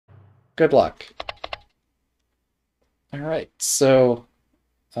Good luck. All right, so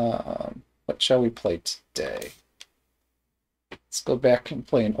what shall we play today? Let's go back and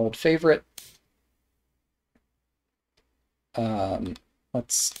play an old favorite. Um,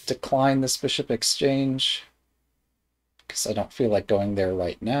 let's decline this bishop exchange because I don't feel like going there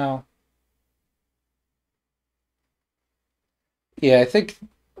right now. Yeah, I think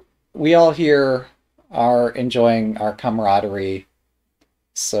we all here are enjoying our camaraderie,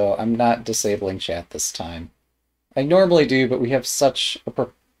 so I'm not disabling chat this time. I normally do, but we have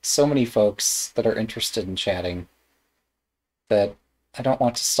so many folks that are interested in chatting that I don't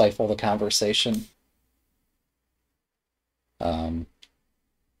want to stifle the conversation. Um,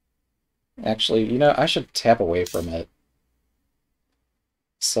 Actually, I should tab away from it.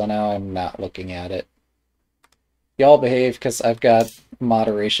 So now I'm not looking at it. Y'all behave because I've got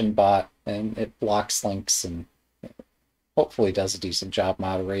moderation bot and it blocks links and hopefully does a decent job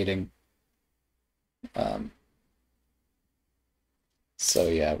moderating. Um, so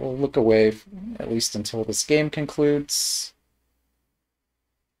yeah, we'll look away at least until this game concludes.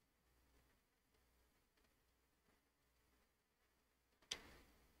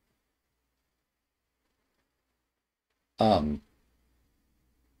 Um,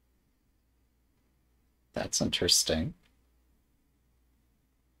 that's interesting.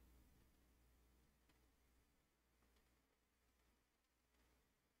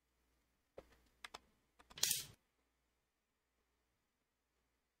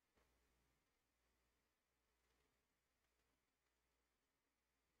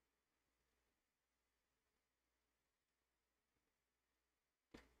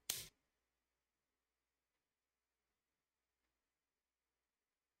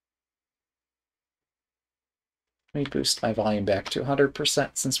 Let me boost my volume back to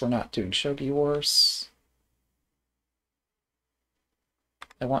 100% since we're not doing Shogi Wars.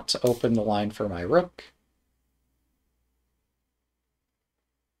 I want to open the line for my rook.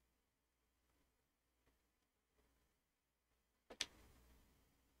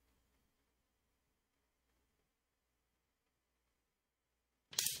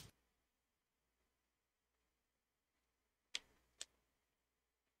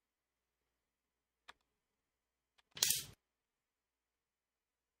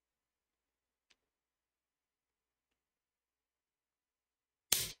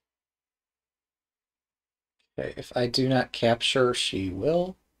 Okay, if I do not capture, she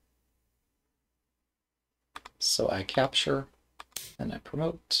will. So I capture, and I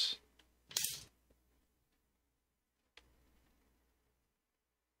promote.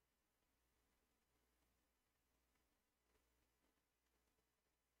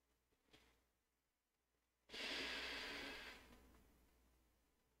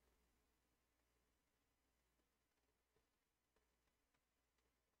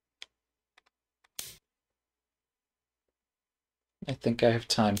 I think I have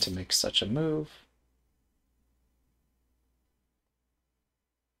time to make such a move.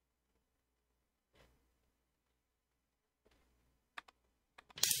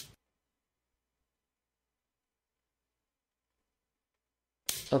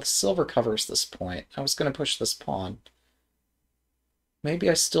 Oh, the silver covers this point. I was going to push this pawn. Maybe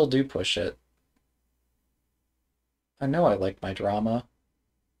I still do push it. I know I like my drama.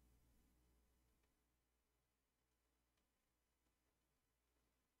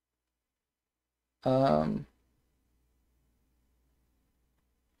 Um,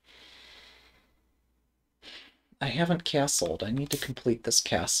 I haven't castled. I need to complete this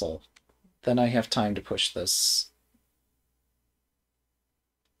castle. Then I have time to push this.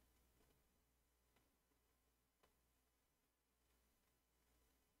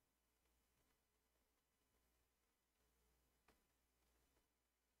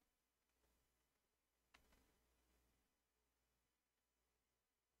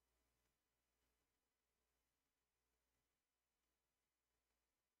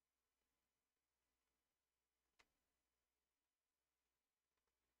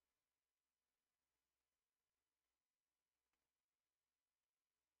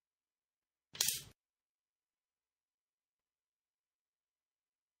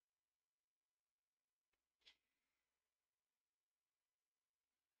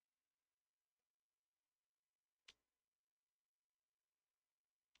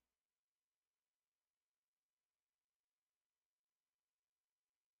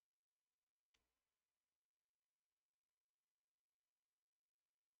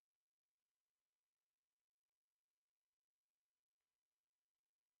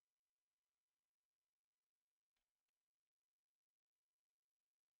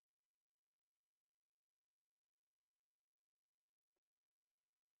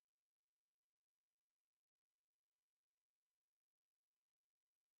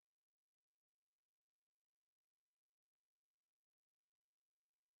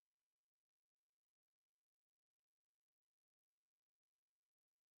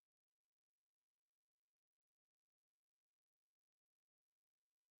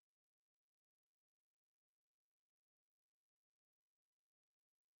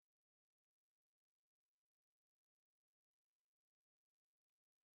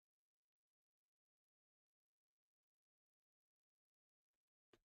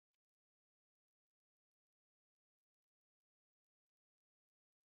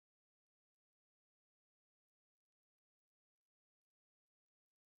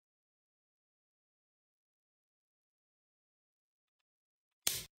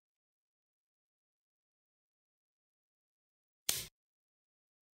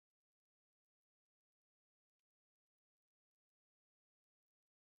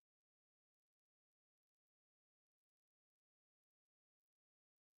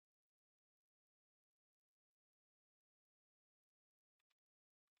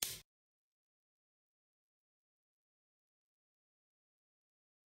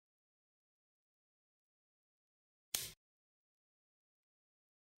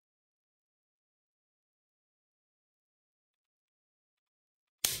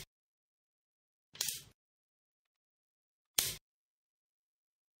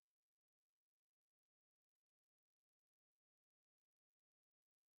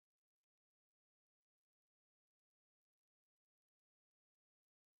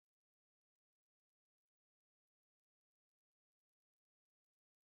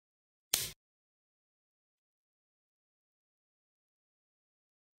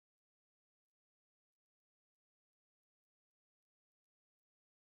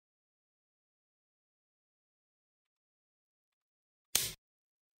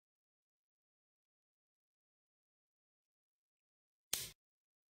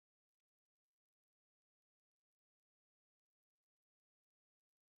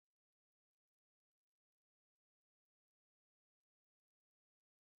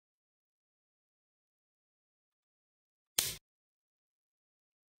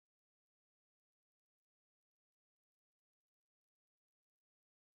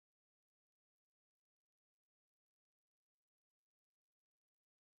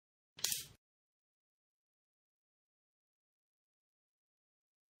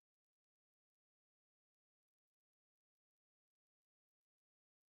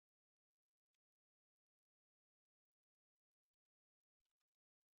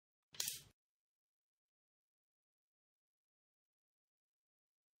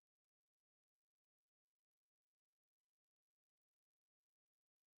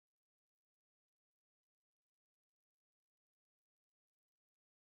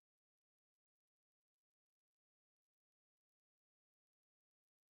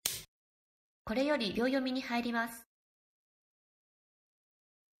 これより秒読みに入ります。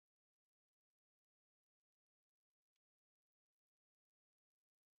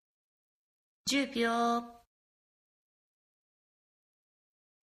10秒。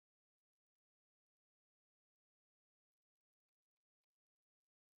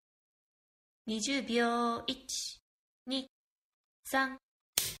20秒。1、2、3。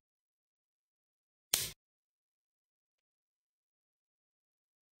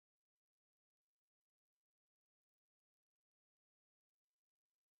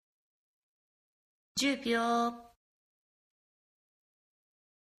10秒。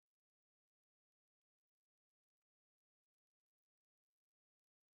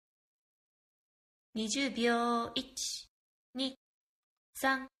20秒。1、2、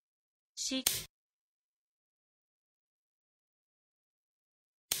3、4。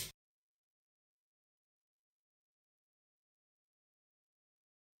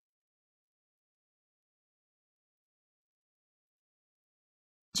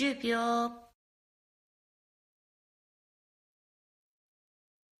10秒。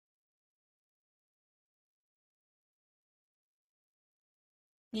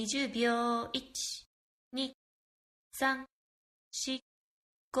20秒。1、2、3、4、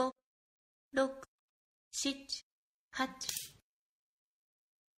5、6、7、8。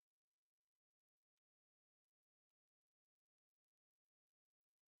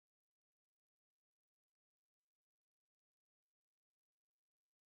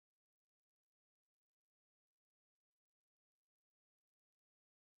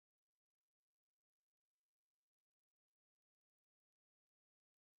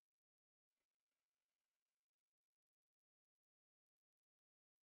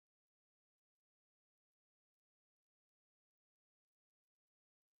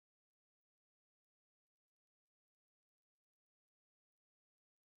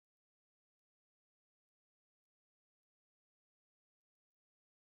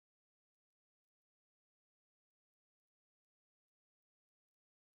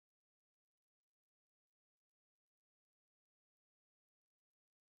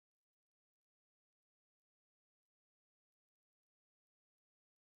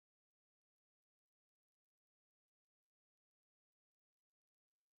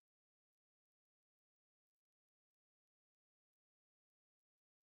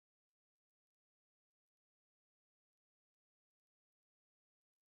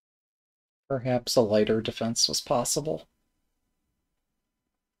Perhaps a lighter defense was possible.10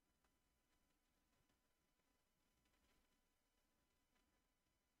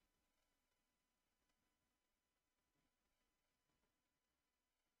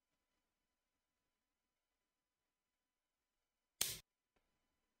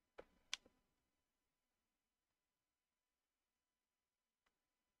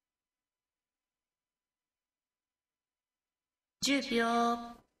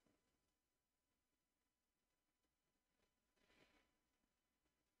秒。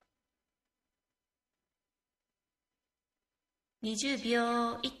20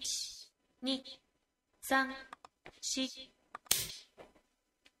秒。1、2、3、4。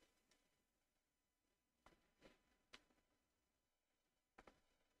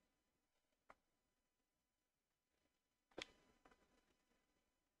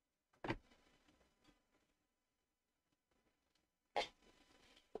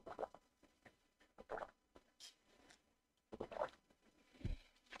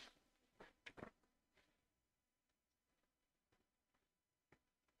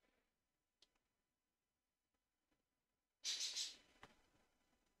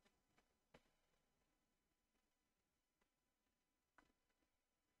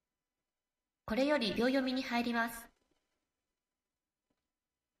これより秒読みに入ります。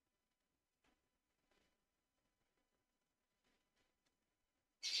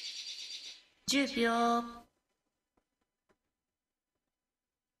10秒。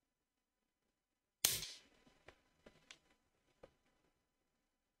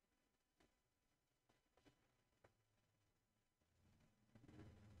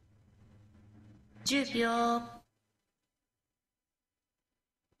10秒。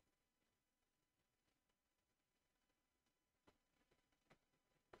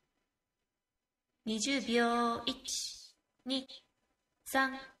20秒。1、2、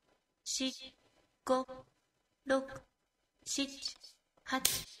3、4、5、6、7、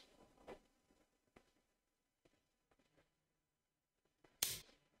8。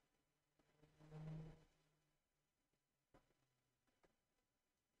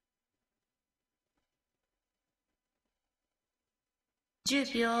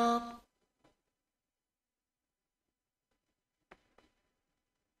10秒。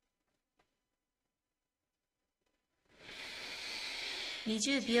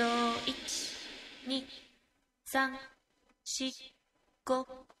20秒。1、2、3、4、5、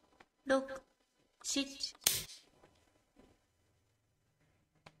6、7。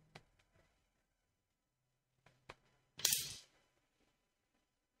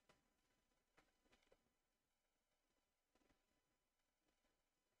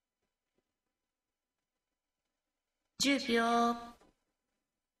10秒。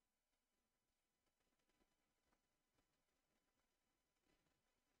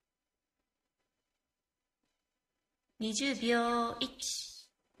20秒。1、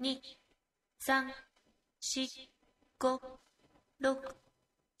2、3、4、5、6、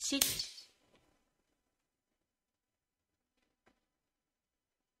7。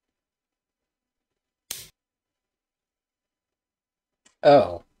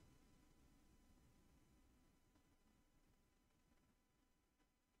Oh.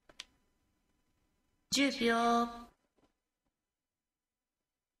 10秒。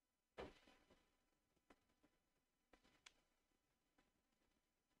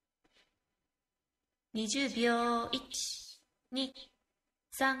20秒。1、2、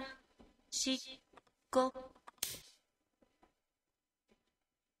3、4、5。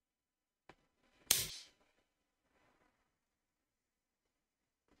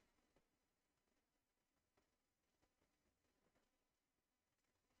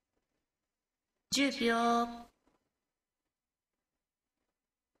10秒。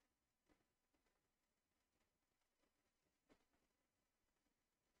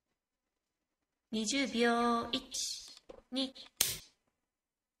20秒。1、2。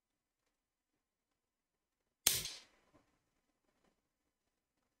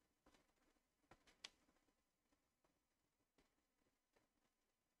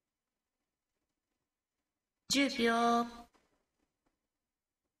10秒。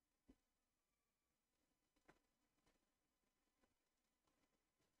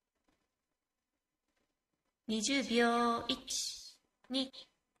20秒。1、2、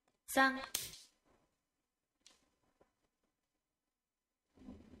3。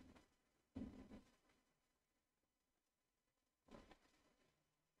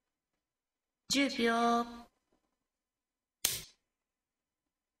10秒。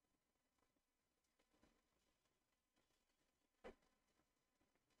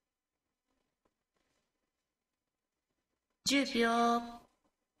10秒。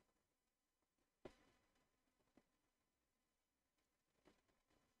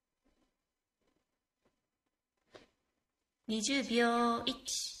20秒。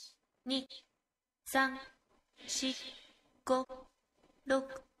1、2、3、4、5、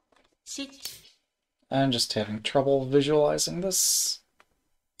6、7。I'm just having trouble visualizing this.10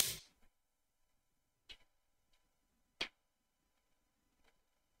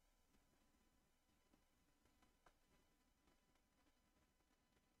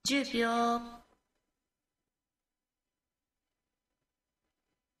秒。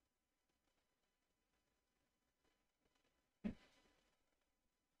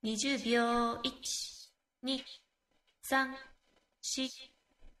20秒。1、2、3、4、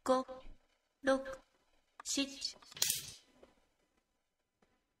5、6、7。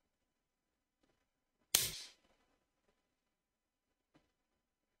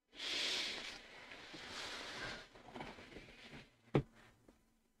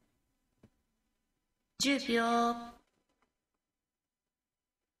10秒。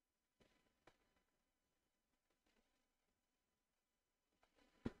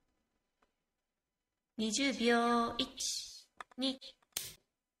20秒。1、2。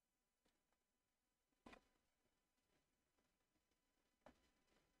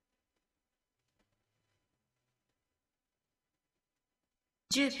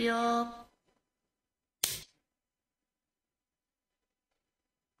10秒。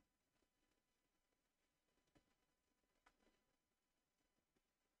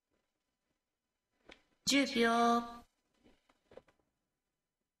10秒。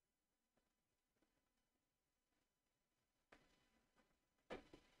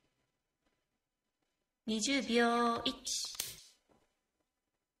20秒。1。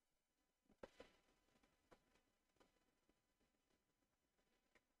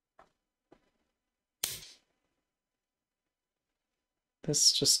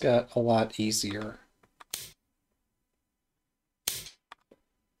This just got a lot easier.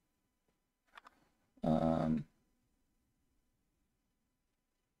 Um,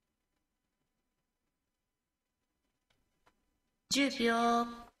 10秒。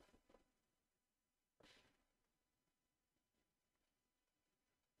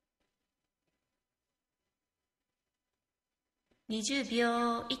20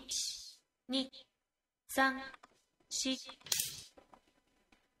秒。1、2、3、4。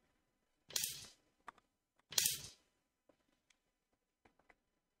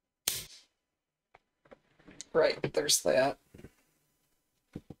Right, there's that.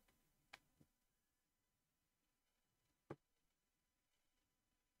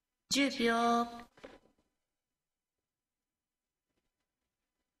 $10 秒。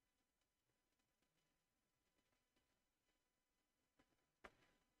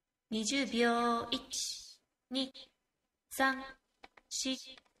20秒。1、2、3、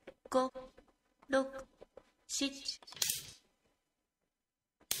4、5、6、7。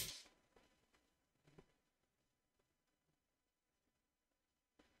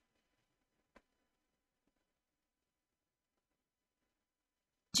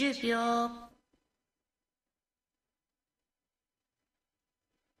10秒。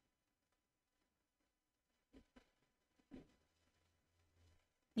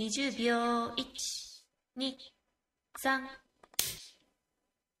20秒。1、2、3。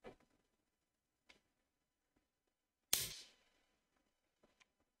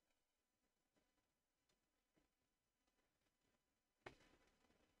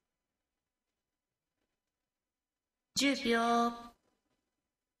10秒。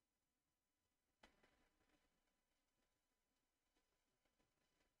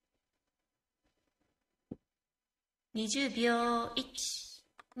20秒。1、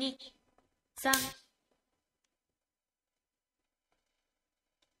2、3。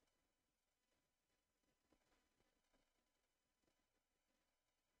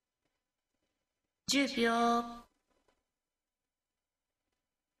10秒。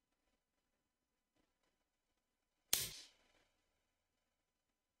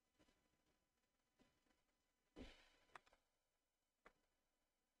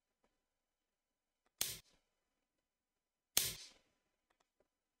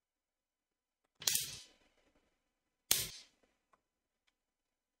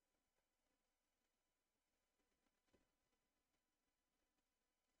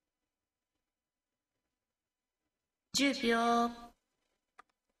10秒。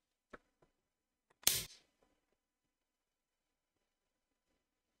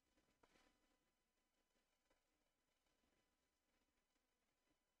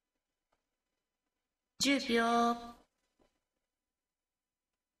10秒。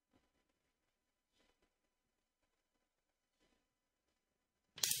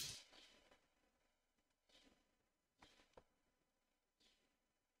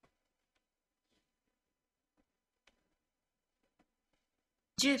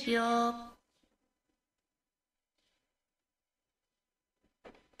10秒。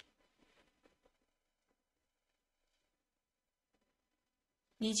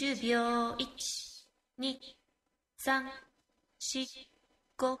20秒。1、2、3、4、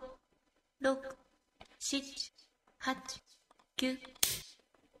5、6、7、8、9。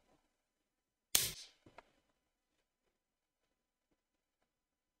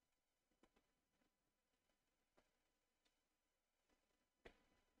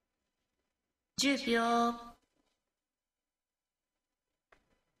10秒。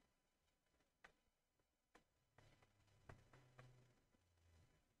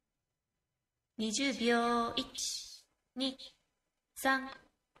20秒。1、2、3、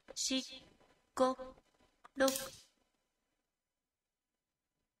4、5、6。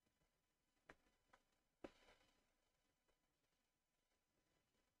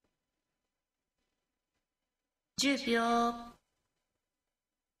10秒。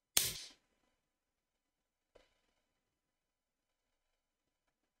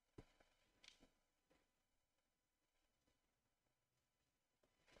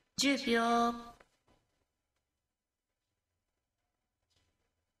10秒。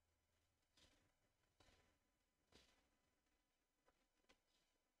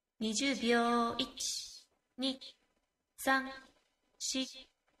20秒。1、2、3、4、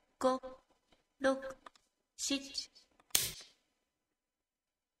5、6、7。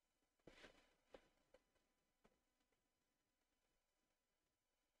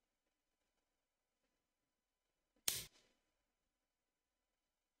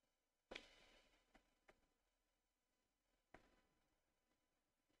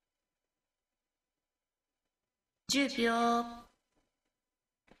10秒。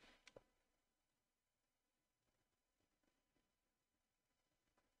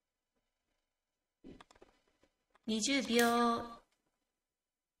20秒。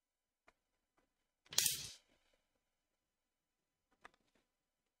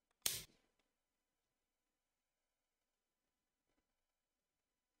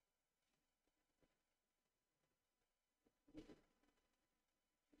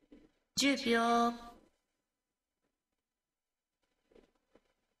10秒。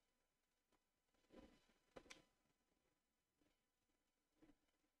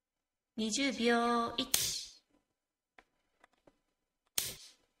20秒。1、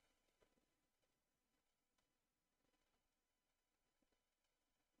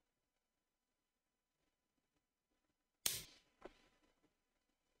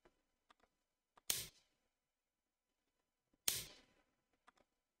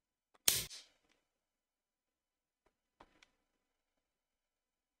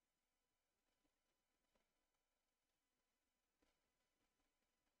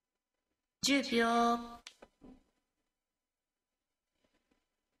10秒。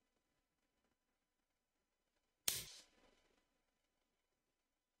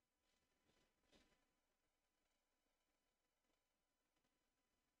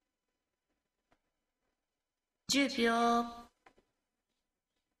10秒。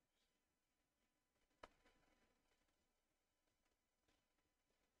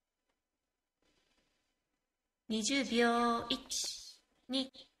20秒。1、2、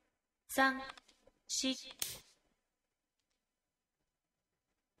3、4。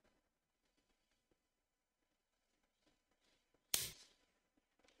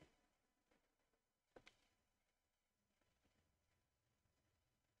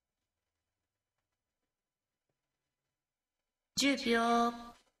10秒。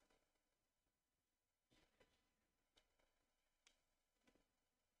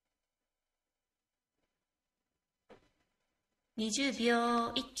20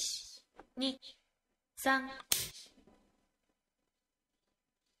秒。1、2、3。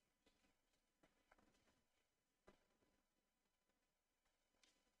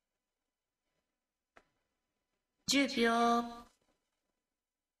10秒。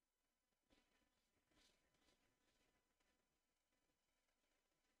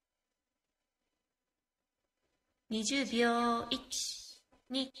20秒。1、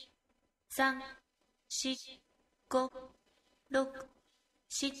2、3、4、5、6、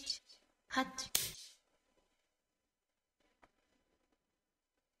7、8。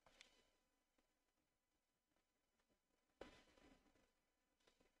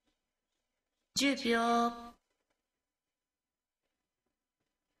10秒。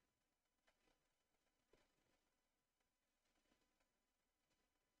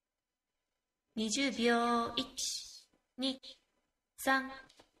20秒。1、2、3、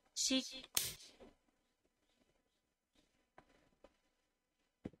4。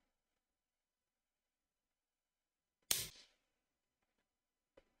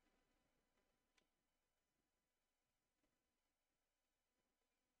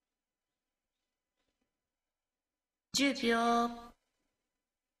10秒。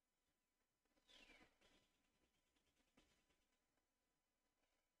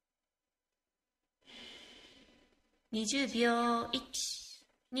20秒。1、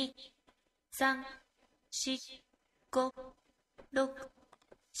2、3、4、5、6、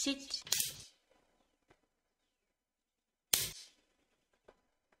7。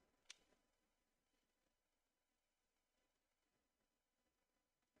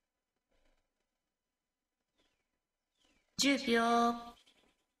10秒。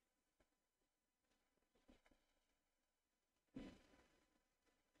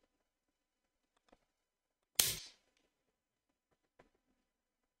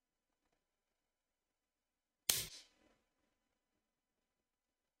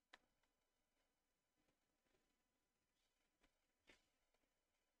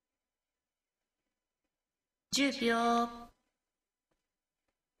10秒。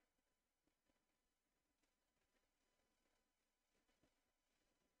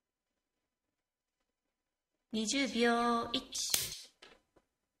20秒。1、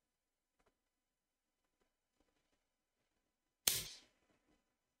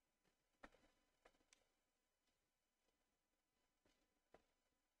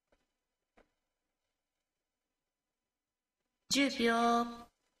10秒。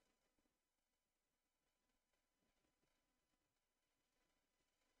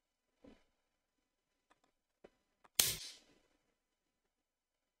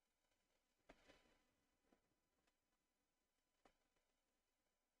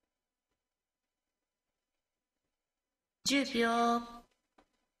10秒。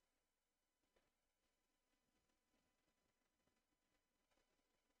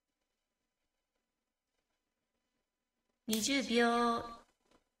20秒。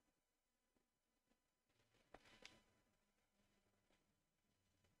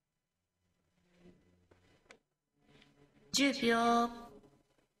10秒。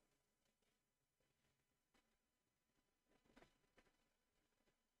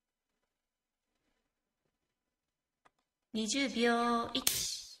20秒。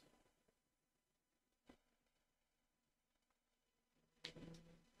1、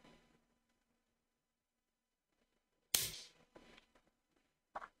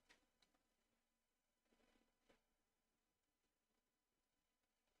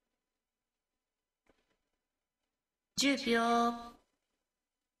10秒。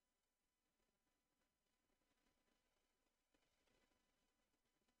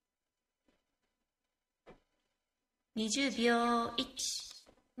20秒。1、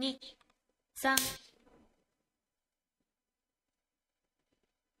2、3。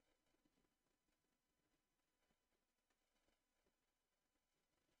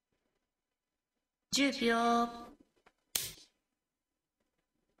10秒。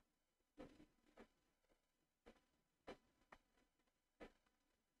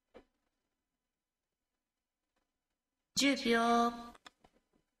10秒。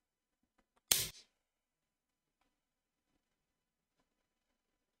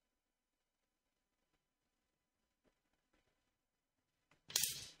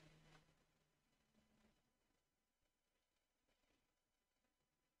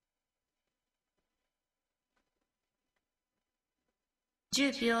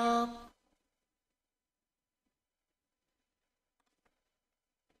10秒。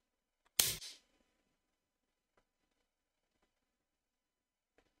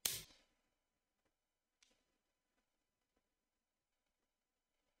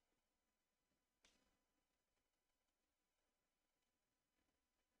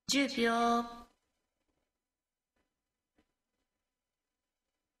10秒。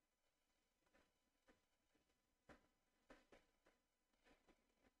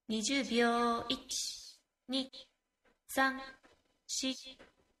20秒。1、2、3、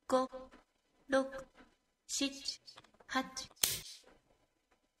4、5、6、7、8。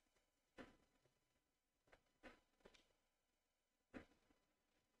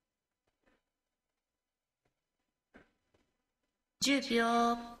10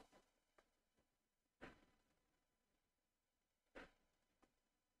秒。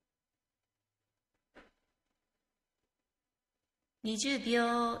20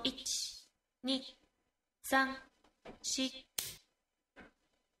秒。1、2、3、4。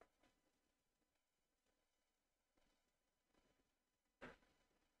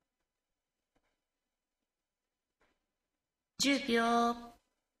10秒。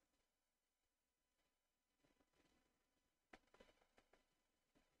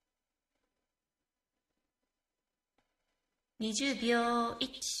20秒。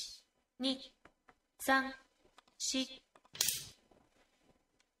1、2、3、4。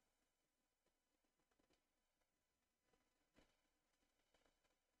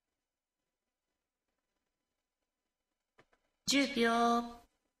10秒。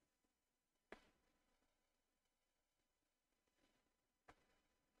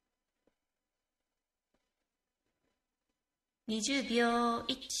20秒。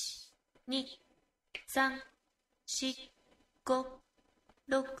1、2、3、4、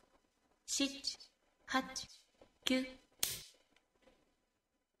5、6、7、8、9。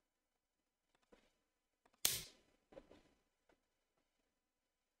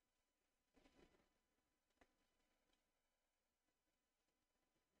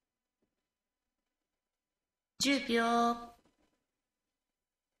10秒。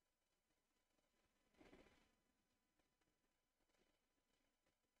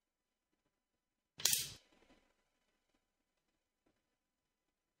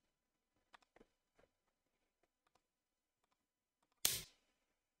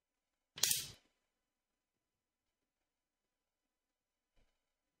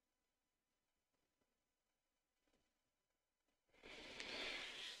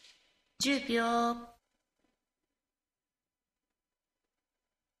10秒。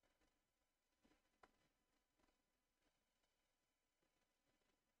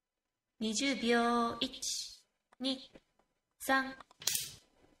20秒。1、2、3。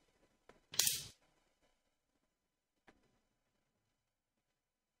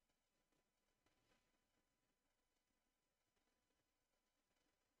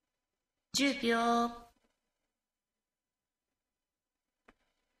10秒。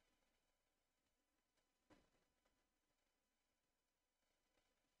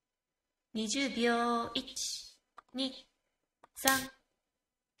20秒。1、2、3。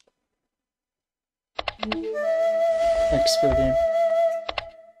Thanks for the game.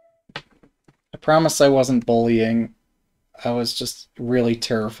 I promise I wasn't bullying. I was just really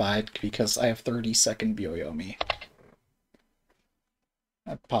terrified because I have 30-second Byoyomi.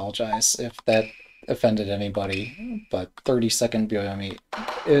 I apologize if that offended anybody, but 30-second Byoyomi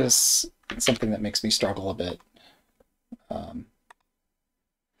is something that makes me struggle a bit. Um,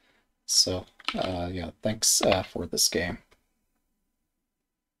 yeah, thanks for this game.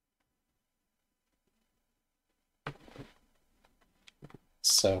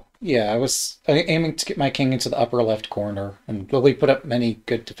 So, yeah, I was aiming to get my king into the upper left corner, and Lily put up many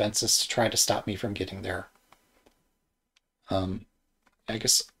good defenses to try to stop me from getting there. I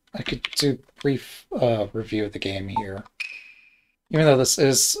guess I could do a brief review of the game here. Even though this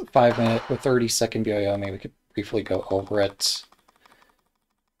is 5-minute with 30-second Byoyomi, we could briefly go over it.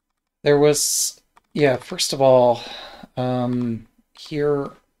 There was, yeah, first of all,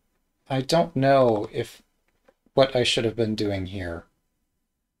 here, I don't know if what I should have been doing here.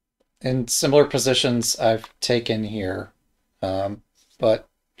 in similar positions I've taken here, but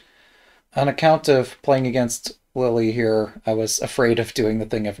on account of playing against Lily here, I was afraid of doing the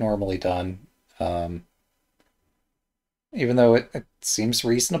thing I've normally done. Um, Even though it seems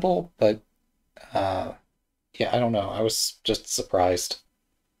reasonable, but uh, yeah, I don't know. I was just surprised.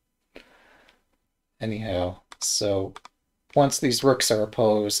 Anyhow, so once these rooks are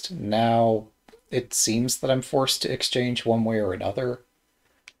opposed, now it seems that I'm forced to exchange one way or another.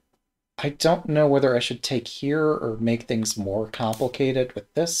 I don't know whether I should take here or make things more complicated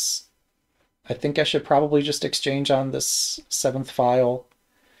with this. I think I should probably just exchange on this seventh file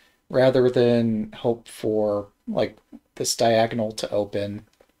rather than hope for, like, this diagonal to open.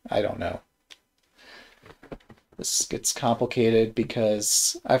 I don't know. This gets complicated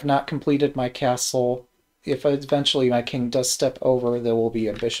because I've not completed my castle. If eventually my king does step over, there will be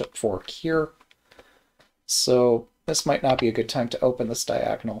a bishop fork here. So this might not be a good time to open this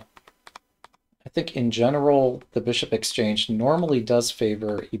diagonal. I think in general, the bishop exchange normally does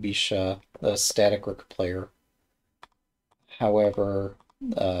favor Ibisha, the static rook player. However,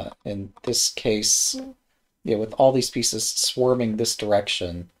 in this case, yeah, with all these pieces swarming this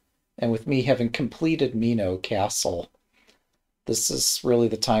direction, and with me having completed Mino Castle, this is really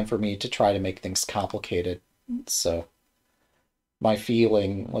the time for me to try to make things complicated. So my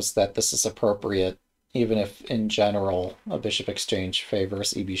feeling was that this is appropriate, even if in general a bishop exchange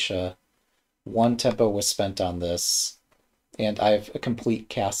favors Ibisha. One tempo was spent on this, and I have a complete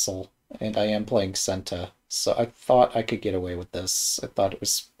castle, and I am playing Senta, so I thought I could get away with this. I thought it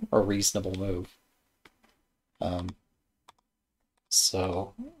was a reasonable move.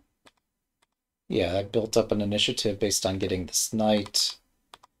 So yeah, I built up an initiative based on getting this knight,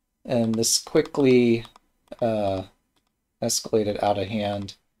 and this quickly escalated out of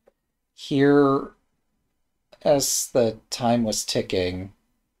hand. Here, as the time was ticking,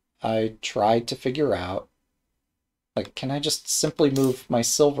 I tried to figure out, like, can I just simply move my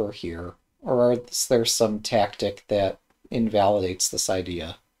silver here? Or is there some tactic that invalidates this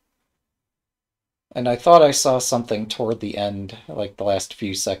idea? And I thought I saw something toward the end, like the last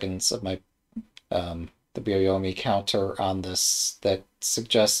few seconds of my the Byoyomi counter on this that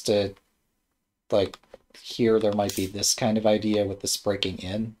suggested, like, here there might be this kind of idea with this breaking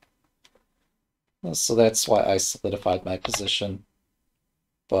in. So that's why I solidified my position.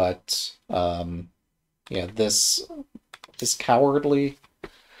 But yeah, this is cowardly.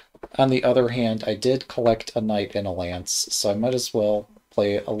 On the other hand, I did collect a knight and a lance, so I might as well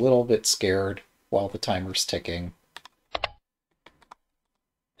play a little bit scared while the timer's ticking.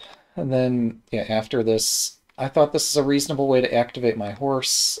 And then, yeah, after this, I thought this is a reasonable way to activate my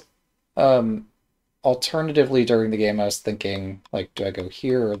horse. Alternatively, during the game, I was thinking, like, do I go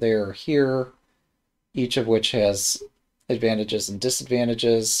here or there or here? Each of which has advantages and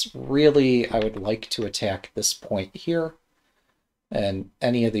disadvantages. Really, I would like to attack this point here. And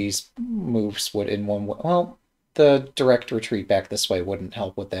any of these moves would in one way... Well, the direct retreat back this way wouldn't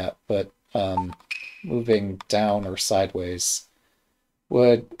help with that, but moving down or sideways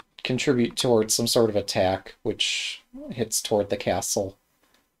would contribute towards some sort of attack, which hits toward the castle.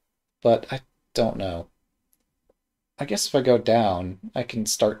 But I don't know. I guess if I go down, I can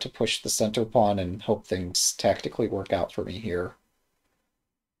start to push the center pawn and hope things tactically work out for me here.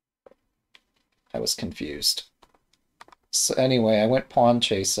 I was confused. So anyway, I went pawn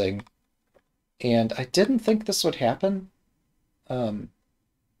chasing, and I didn't think this would happen.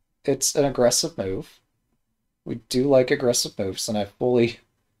 It's an aggressive move. We do like aggressive moves, and I fully...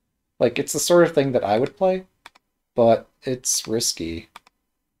 Like, it's the sort of thing that I would play, but it's risky.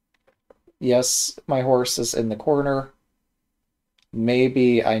 Yes, my horse is in the corner.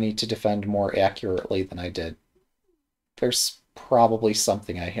 Maybe I need to defend more accurately than I did. There's probably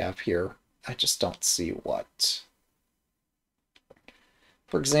something I have here. I just don't see what.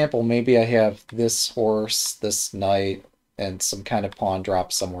 For example, maybe I have this horse, this knight, and some kind of pawn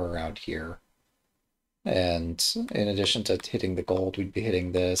drop somewhere around here. And in addition to hitting the gold, we'd be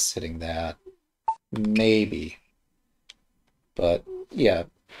hitting this, hitting that. Maybe. But yeah,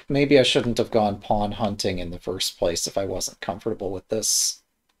 maybe I shouldn't have gone pawn hunting in the first place if I wasn't comfortable with this.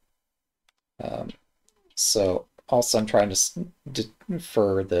 So also I'm trying to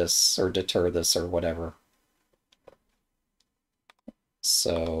defer this or deter this or whatever.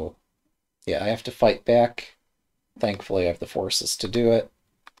 So yeah, I have to fight back. Thankfully I have the forces to do it.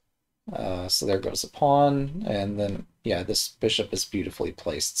 So there goes a pawn, and then, yeah, this bishop is beautifully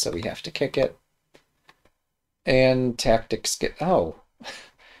placed, so we have to kick it. And tactics get... Oh!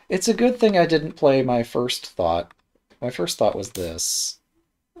 It's a good thing I didn't play my first thought. My first thought was this,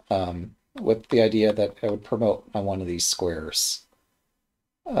 with the idea that I would promote on one of these squares.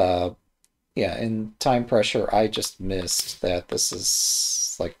 Uh, yeah, in time pressure, I just missed that this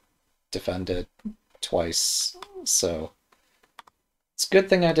is, like, defended twice, so it's a good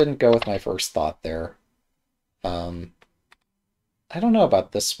thing I didn't go with my first thought there. Um, I don't know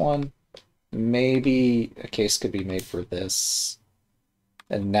about this one. Maybe a case could be made for this.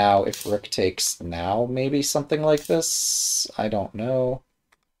 And now if rook takes now, maybe something like this? I don't know.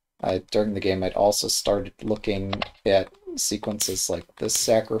 During the game, I'd also started looking at sequences like this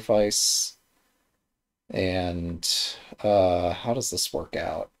sacrifice. And how does this work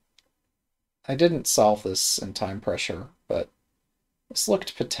out? I didn't solve this in time pressure, but this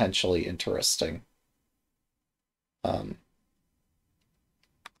looked potentially interesting. It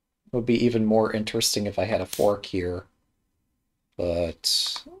would be even more interesting if I had a fork here.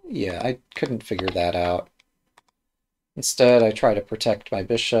 But yeah, I couldn't figure that out. Instead, I try to protect my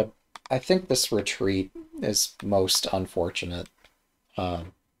bishop. I think this retreat is most unfortunate.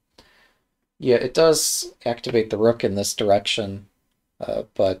 Um, yeah, it does activate the rook in this direction,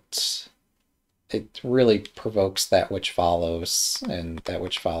 but it really provokes that which follows, and that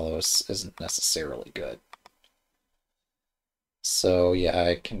which follows isn't necessarily good. So yeah,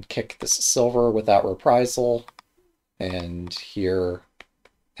 I can kick this silver without reprisal, and here...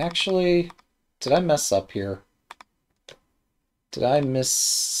 Actually, did I mess up here? Did I miss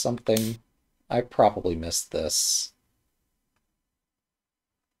something? I probably missed this.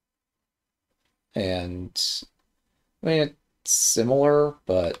 And, I mean, it's similar,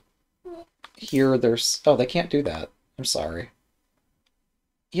 but here there's... Oh, they can't do that. I'm sorry.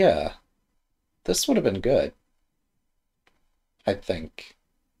 Yeah, this would have been good, I think.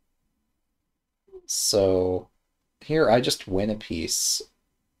 So, here I just win a piece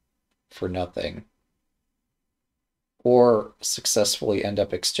for nothing. Or successfully end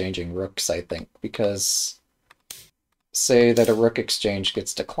up exchanging rooks, I think, because say that a rook exchange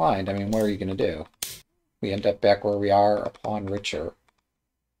gets declined, I mean, what are you going to do? We end up back where we are, a pawn richer.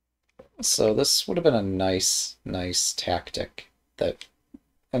 So this would have been a nice tactic that...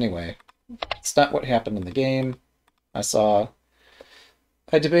 Anyway, it's not what happened in the game. I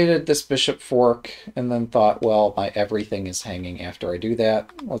debated this bishop fork and then thought, well, my everything is hanging after I do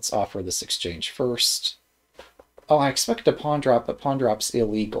that. Let's offer this exchange first. Oh, I expected a pawn drop, but pawn drop's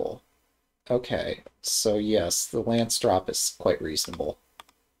illegal. Okay, so yes, the lance drop is quite reasonable.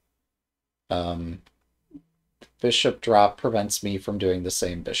 Bishop drop prevents me from doing the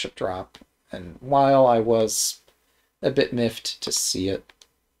same bishop drop. And while I was a bit miffed to see it,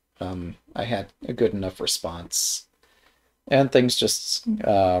 I had a good enough response. And things just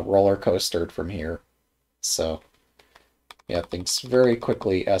roller coastered from here. So, yeah, things very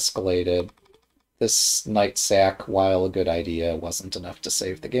quickly escalated. This knight sack, while a good idea, wasn't enough to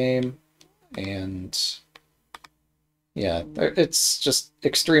save the game. And yeah, it's just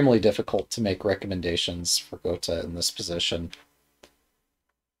extremely difficult to make recommendations for Gotha in this position.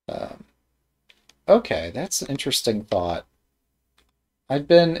 Okay, that's an interesting thought. I'd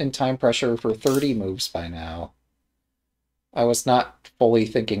been in time pressure for 30 moves by now. I was not fully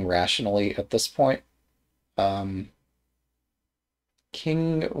thinking rationally at this point. King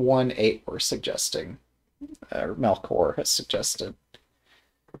 1-8 we're suggesting, or Melkor has suggested.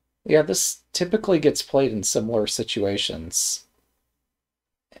 Yeah, this typically gets played in similar situations.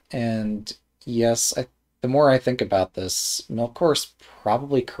 And yes, the more I think about this, Melkor's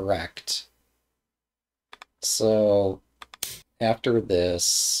probably correct. So after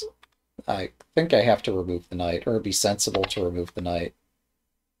this, I think I have to remove the knight, or be sensible to remove the knight.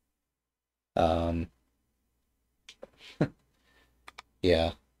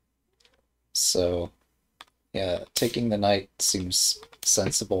 Yeah. So, yeah, taking the knight seems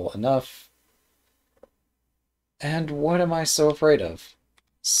sensible enough. And what am I so afraid of?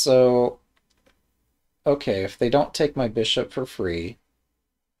 So, okay, if they don't take my bishop for free...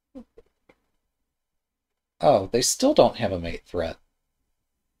 Oh, they still don't have a mate threat.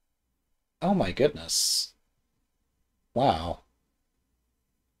 Oh my goodness. Wow.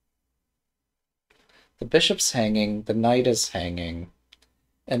 The bishop's hanging, the knight is hanging,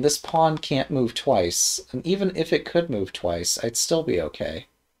 and this pawn can't move twice, and even if it could move twice, I'd still be okay.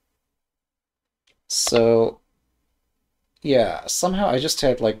 So, yeah, somehow I just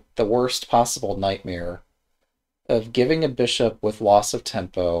had, like, the worst possible nightmare of giving a bishop with loss of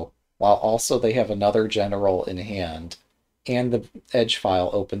tempo, while also they have another general in hand, and the edge file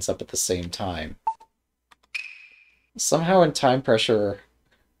opens up at the same time. Somehow in time pressure,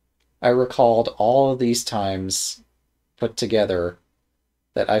 I recalled all of these times put together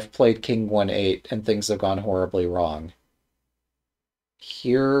that I've played King 1-8 and things have gone horribly wrong.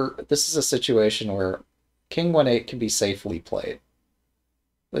 Here, this is a situation where King 1-8 can be safely played.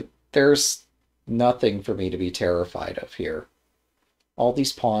 there's nothing for me to be terrified of here. All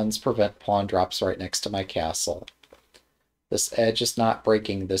these pawns prevent pawn drops right next to my castle. This edge is not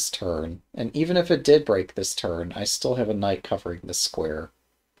breaking this turn, and even if it did break this turn, I still have a knight covering this square.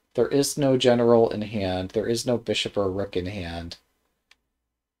 There is no general in hand, there is no bishop or rook in hand.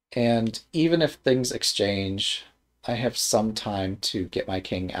 And even if things exchange, I have some time to get my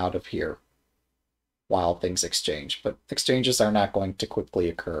king out of here while things exchange, but exchanges are not going to quickly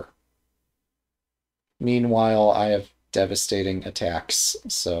occur. Meanwhile, I have devastating attacks,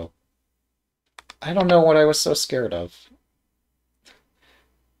 so I don't know what I was so scared of.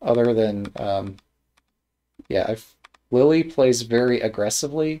 Other than, yeah, Lily plays very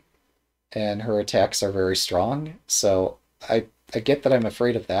aggressively, and her attacks are very strong, so I get that I'm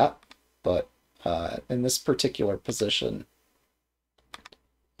afraid of that, but in this particular position,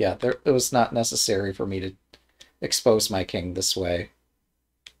 yeah, it was not necessary for me to expose my king this way.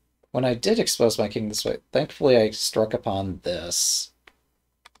 When I did expose my king this way, thankfully I struck upon this.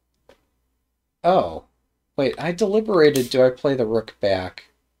 Oh, wait, I deliberated, do I play the rook back?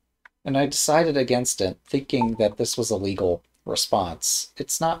 And I decided against it, thinking that this was a legal response.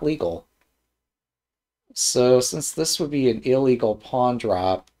 It's not legal. So since this would be an illegal pawn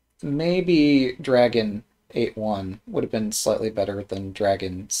drop, maybe Dragon 8-1 would have been slightly better than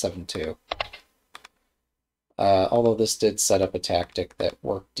Dragon 7-2. Although this did set up a tactic that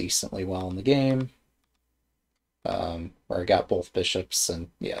worked decently well in the game, where I got both bishops, and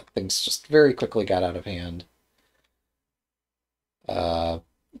yeah, things just very quickly got out of hand.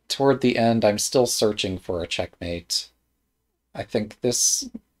 Toward the end, I'm still searching for a checkmate. I think this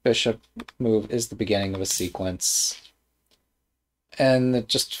bishop move is the beginning of a sequence, and it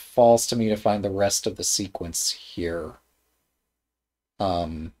just falls to me to find the rest of the sequence here.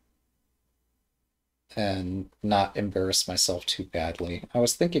 And not embarrass myself too badly. I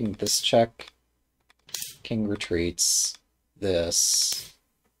was thinking this check, king retreats, this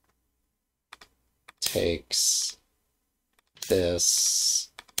takes this,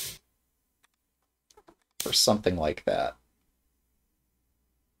 or something like that.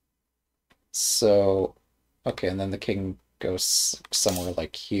 So, okay, and then the king goes somewhere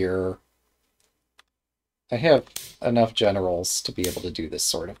like here. I have enough generals to be able to do this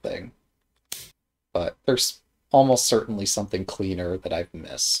sort of thing, but there's almost certainly something cleaner that I've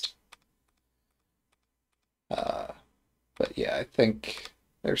missed. But yeah, I think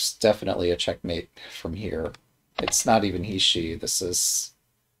there's definitely a checkmate from here. It's not even he/she. This is,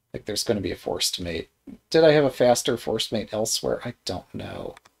 like, there's going to be a forced mate. Did I have a faster forced mate elsewhere? I don't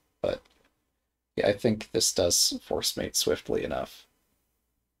know. But yeah, I think this does force mate swiftly enough.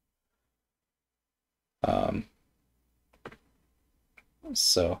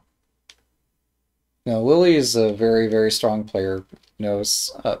 So, you know, Lily is a very, very strong player,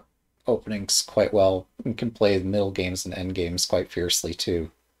 knows openings quite well, and can play middle games and end games quite fiercely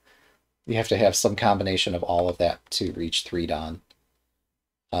too. You have to have some combination of all of that to reach 3-dan.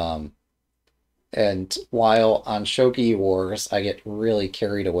 And while on Shogi Wars I get really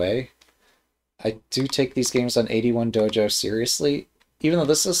carried away, I do take these games on 81 Dojo seriously, even though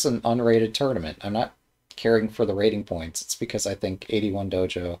this is an unrated tournament. I'm not caring for the rating points. It's because I think 81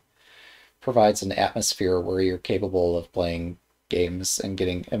 Dojo provides an atmosphere where you're capable of playing games and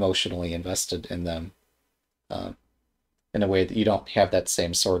getting emotionally invested in them in a way that you don't have that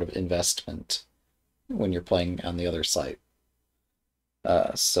same sort of investment when you're playing on the other site.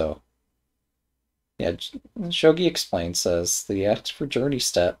 So, yeah, Shogi Explained says the asked for journey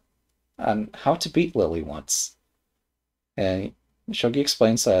step on how to beat Lily once. And Shogi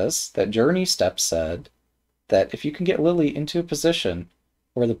Explained says that journey step said that if you can get Lily into a position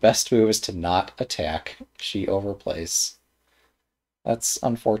where the best move is to not attack, she overplays. That's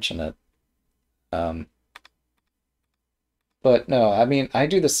unfortunate. But no, I mean, I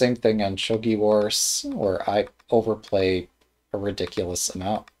do the same thing on Shogi Wars, where I overplay a ridiculous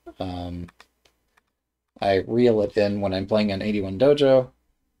amount. I reel it in when I'm playing on 81 Dojo,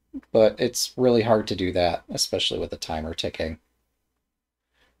 but it's really hard to do that, especially with the timer ticking.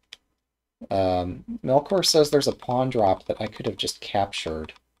 Melkor says there's a pawn drop that I could have just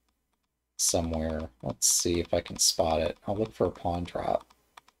captured somewhere. Let's see if I can spot it. I'll look for a pawn drop.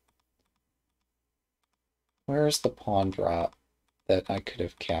 Where's the pawn drop that I could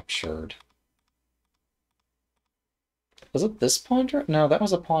have captured? Was it this pawn drop? No, that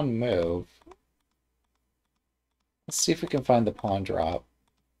was a pawn move. Let's see if we can find the pawn drop.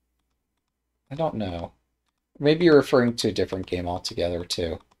 I don't know. Maybe you're referring to a different game altogether,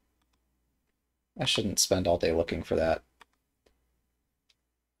 too. I shouldn't spend all day looking for that.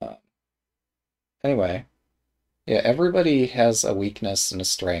 Anyway, Yeah, everybody has a weakness and a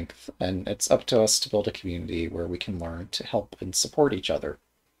strength, and it's up to us to build a community where we can learn to help and support each other.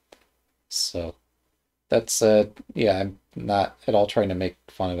 So that's yeah, I'm not at all trying to make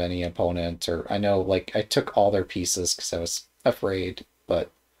fun of any opponent, or I know like I took all their pieces because I was afraid, but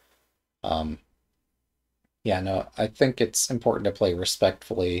um yeah, no, I think it's important to play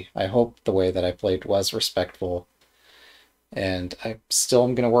respectfully. I hope the way that I played was respectful, and I still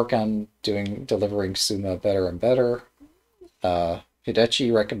am going to work on delivering Suma better and better.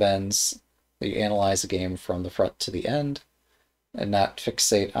 Hidechi recommends that you analyze a game from the front to the end and not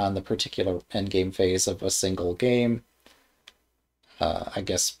fixate on the particular endgame phase of a single game. I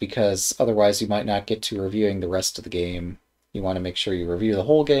guess because otherwise you might not get to reviewing the rest of the game. You want to make sure you review the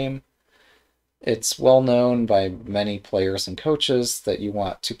whole game. It's well known by many players and coaches that you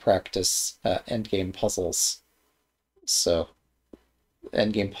want to practice endgame puzzles. So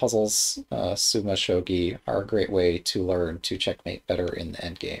endgame puzzles, Suma Shogi, are a great way to learn to checkmate better in the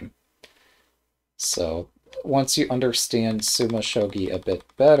endgame. So once you understand Suma Shogi a bit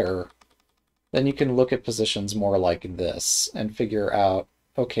better, then you can look at positions more like this and figure out,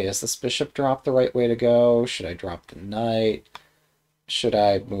 okay, is this bishop drop the right way to go? Should I drop the knight? Should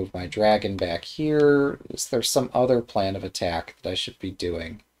I move my dragon back here? Is there some other plan of attack that I should be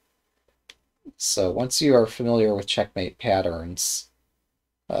doing? So once you are familiar with checkmate patterns,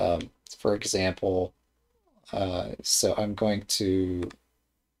 for example, so I'm going to,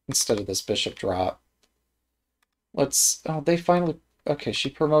 instead of this bishop drop, they finally, okay, she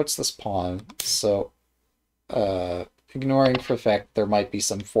promotes this pawn, so ignoring for the fact there might be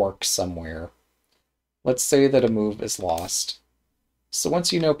some fork somewhere, let's say that a move is lost. So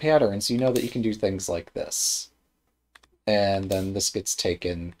once you know patterns, you know that you can do things like this. And then this gets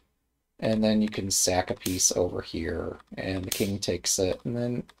taken, and then you can sack a piece over here, and the king takes it, and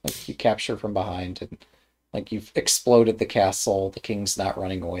then like, you capture from behind, and like you've exploded the castle, the king's not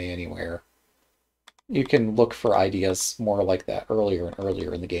running away anywhere. You can look for ideas more like that earlier and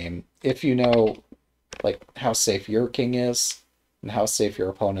earlier in the game. If you know like how safe your king is, and how safe your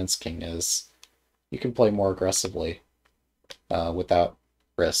opponent's king is, you can play more aggressively. Without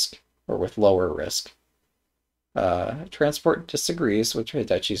risk, or with lower risk. Transport disagrees with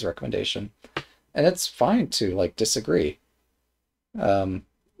Hidechi's recommendation, and it's fine to like disagree.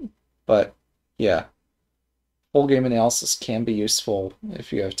 But yeah, full game analysis can be useful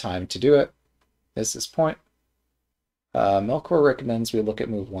if you have time to do it. Is his point. Melkor recommends we look at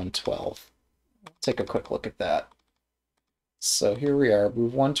move 112. Take a quick look at that. So here we are.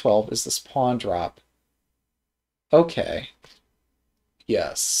 Move 112 is this pawn drop. Okay.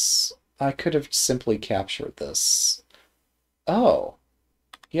 Yes, I could have simply captured this. Oh,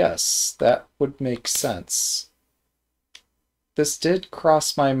 yes, that would make sense. This did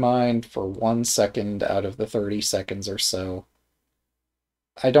cross my mind for 1 second out of the 30 seconds or so.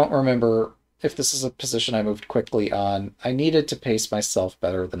 I don't remember if this is a position I moved quickly on. I needed to pace myself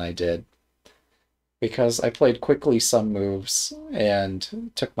better than I did, because I played quickly some moves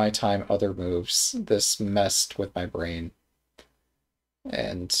and took my time other moves. This messed with my brain.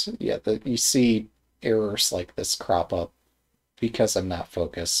 And yeah, you see errors like this crop up because I'm not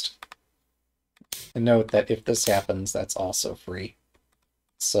focused. And note that if this happens, that's also free.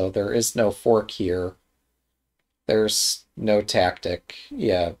 So there is no fork here. There's no tactic.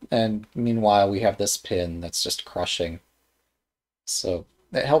 Yeah, and meanwhile we have this pin that's just crushing. So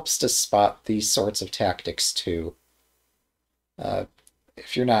it helps to spot these sorts of tactics too.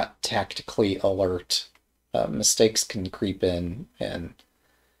 If you're not tactically alert, mistakes can creep in, and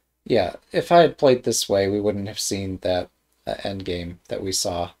yeah, if I had played this way, we wouldn't have seen that endgame that we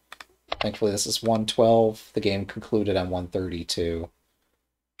saw. Thankfully, this is 112. The game concluded on 132.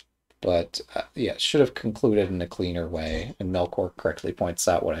 But yeah, it should have concluded in a cleaner way, and Melkor correctly points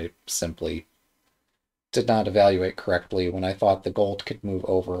out what I simply did not evaluate correctly when I thought the gold could move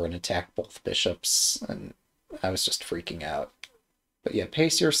over and attack both bishops, and I was just freaking out. But yeah,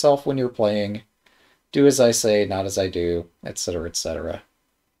 pace yourself when you're playing. Do as I say, not as I do, etc., etc.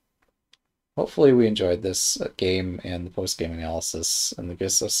 Hopefully we enjoyed this game and the post-game analysis, and it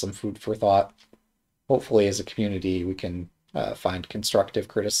gives us some food for thought. Hopefully as a community we can find constructive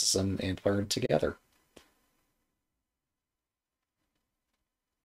criticism and learn together.